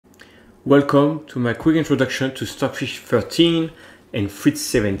Welcome to my quick introduction to Stockfish 13 and Fritz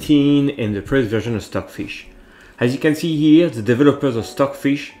 17 and the previous version of Stockfish. As you can see here, the developers of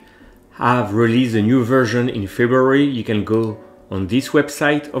Stockfish have released a new version in February. You can go on this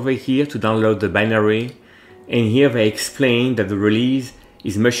website over here to download the binary, and here they explain that the release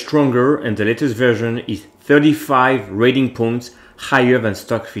is much stronger and the latest version is 35 rating points higher than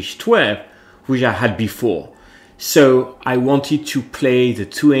Stockfish 12, which I had before. So I wanted to play the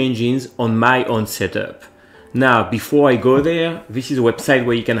two engines on my own setup. Now, before I go there, this is a website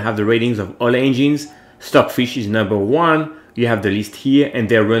where you can have the ratings of all engines. Stockfish is number 1. You have the list here, and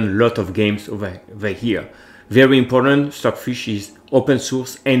they run a lot of games over here. Very important, Stockfish is open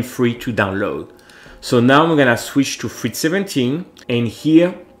source and free to download. So now I'm gonna switch to Fritz 17, and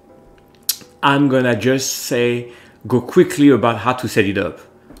here I'm gonna just go quickly about how to set it up.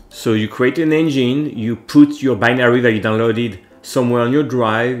 So you create an engine, you put your binary that you downloaded somewhere on your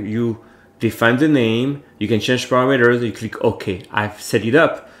drive, you define the name, you can change parameters, you click OK. I've set it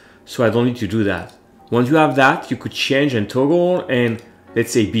up, so I don't need to do that. Once you have that, you could change and toggle, and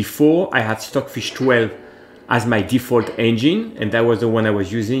let's say before I had Stockfish 12 as my default engine, and that was the one I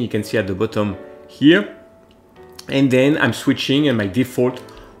was using. You can see at the bottom here. And then I'm switching, and my default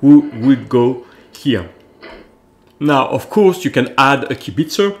would go here. Now, of course, you can add a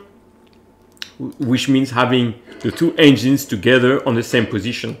kibitzer, which means having the two engines together on the same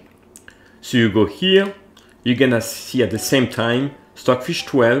position. So you go here, you're gonna see at the same time Stockfish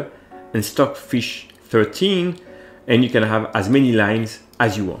 12 and Stockfish 13, and you can have as many lines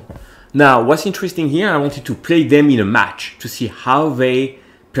as you want. Now, what's interesting here, I wanted to play them in a match to see how they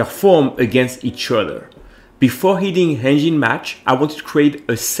perform against each other. Before hitting engine match, I wanted to create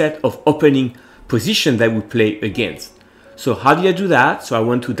a set of opening position that we play against. So how do I do that? So I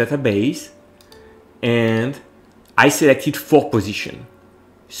went to database and I selected 4 positions.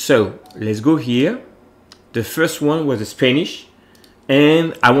 So let's go here. The first one was the Spanish,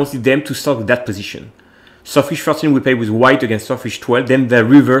 and I wanted them to start with that position. Stockfish 13 we play with white against Stockfish 12, then they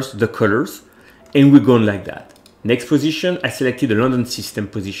reverse the colors, and we're going like that. Next position, I selected the London system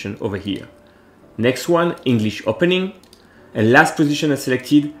position over here. Next one, English opening. And last position I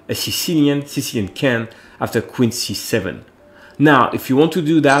selected a Sicilian can after Queen C7. Now, if you want to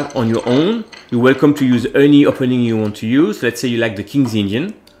do that on your own, you're welcome to use any opening you want to use. Let's say you like the King's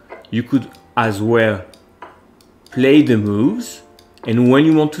Indian. You could as well play the moves. And when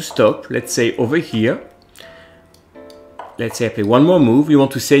you want to stop, let's say over here, let's say I play one more move, you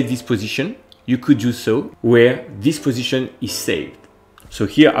want to save this position, you could do so where this position is saved. So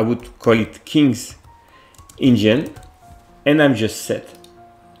here I would call it King's Indian. And I'm just set.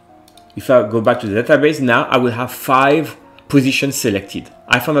 If I go back to the database now, I will have 5 positions selected.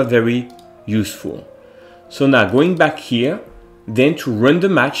 I found that very useful. So now going back here, then to run the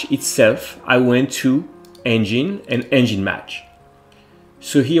match itself, I went to engine and engine match.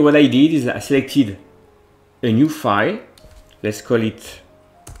 So here what I did is I selected a new file. Let's call it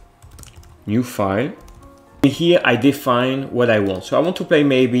new file. And here I define what I want. So I want to play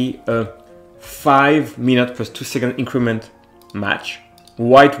maybe a 5 minute plus 2 second increment match.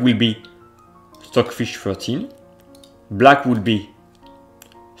 White will be Stockfish 13. Black would be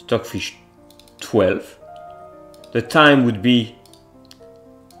Stockfish 12. The time would be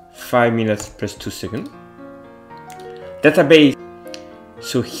 5 minutes plus 2 seconds. Database.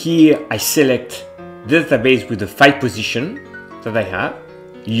 So here I select the database with the 5 position that I have.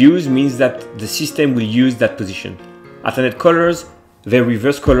 Use means that the system will use that position. Alternate colors, they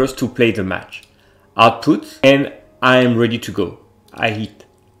reverse colors to play the match. Output, and I am ready to go. I hit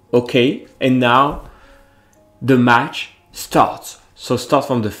OK, and now the match starts. So start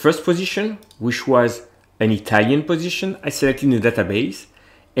from the first position, which was an Italian position. I selected in the database,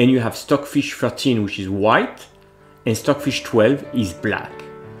 and you have Stockfish 13, which is white, and Stockfish 12 is black.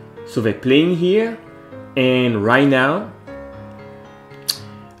 So they're playing here, and right now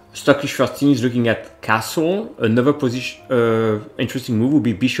Stockfish 13 is looking at castle. Another position, interesting move would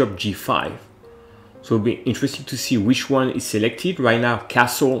be bishop g5. So it'll be interesting to see which one is selected. Right now,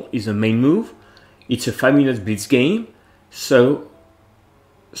 castle is the main move. It's a 5 minute blitz game. So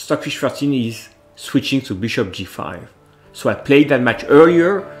Stockfish 13 is switching to bishop g5. So I played that match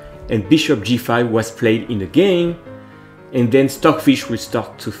earlier, and bishop g5 was played in the game. And then Stockfish will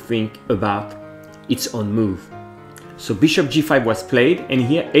start to think about its own move. So bishop g5 was played, and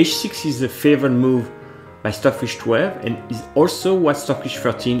here h6 is the favored move by Stockfish 12, and is also what Stockfish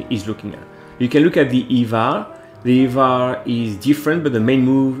 13 is looking at. You can look at the EVAR. The EVAR is different, but the main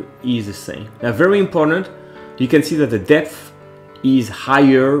move is the same. Now, very important, you can see that the depth is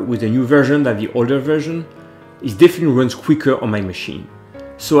higher with the new version than the older version. It definitely runs quicker on my machine.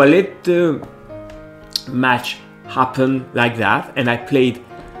 So I let the match happen like that, and I played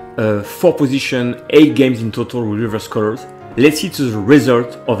 4 position, 8 games in total with reverse colors. Let's see to the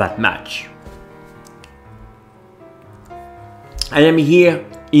result of that match. I am here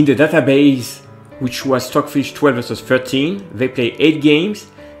in the database, which was Stockfish 12 versus 13. They played 8 games,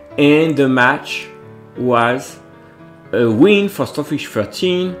 and the match was a win for Stockfish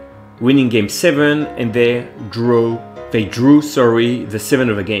 13, winning game 7, and they drew the 7th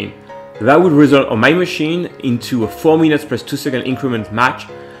of the game. That would result on my machine into a 4 minutes plus 2 second increment match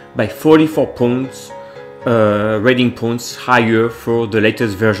by 44 points, rating points higher for the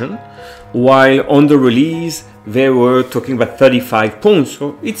latest version, while on the release they were talking about 35 points,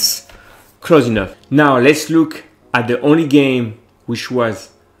 so it's close enough. Now let's look at the only game which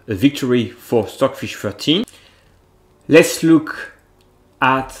was a victory for Stockfish 13. Let's look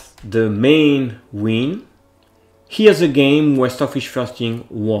at the main win. Here's a game where Stockfish 13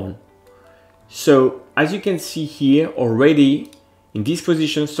 won. So as you can see here already, in this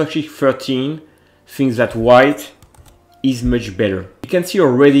position, Stockfish 13 thinks that white is much better. You can see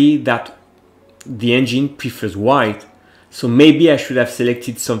already that the engine prefers white, so maybe I should have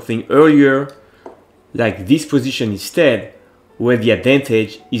selected something earlier, like this position instead, where the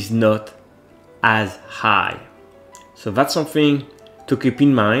advantage is not as high. So that's something to keep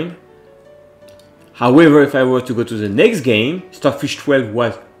in mind. However, if I were to go to the next game, Stockfish 12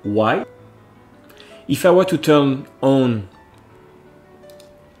 was white. If I were to turn on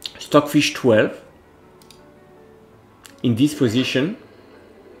Stockfish 12 in this position,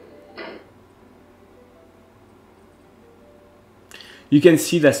 you can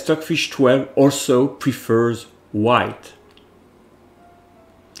see that Stockfish 12 also prefers white.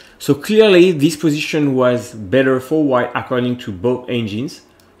 So clearly this position was better for white according to both engines.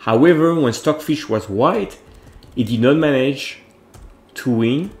 However, when Stockfish was white, it did not manage to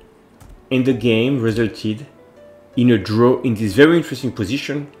win, and the game resulted in a draw in this very interesting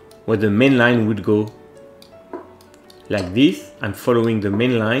position where the main line would go like this, and following the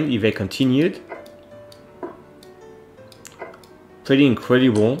main line, if I continued, pretty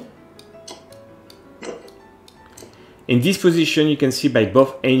incredible. In this position, you can see by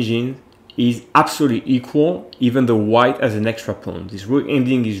both engines is absolutely equal, even though white has an extra pawn. This rook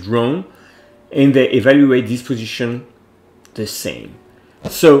ending is drawn, and they evaluate this position the same.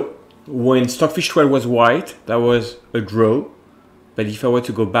 So when Stockfish 12 was white, that was a draw. But if I were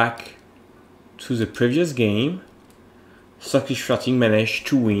to go back to the previous game, Stockfish 13 managed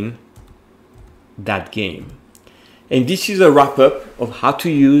to win that game. And this is a wrap-up of how to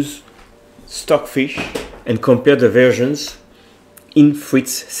use Stockfish and compare the versions in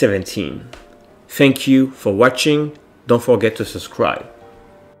Fritz 17. Thank you for watching. Don't forget to subscribe.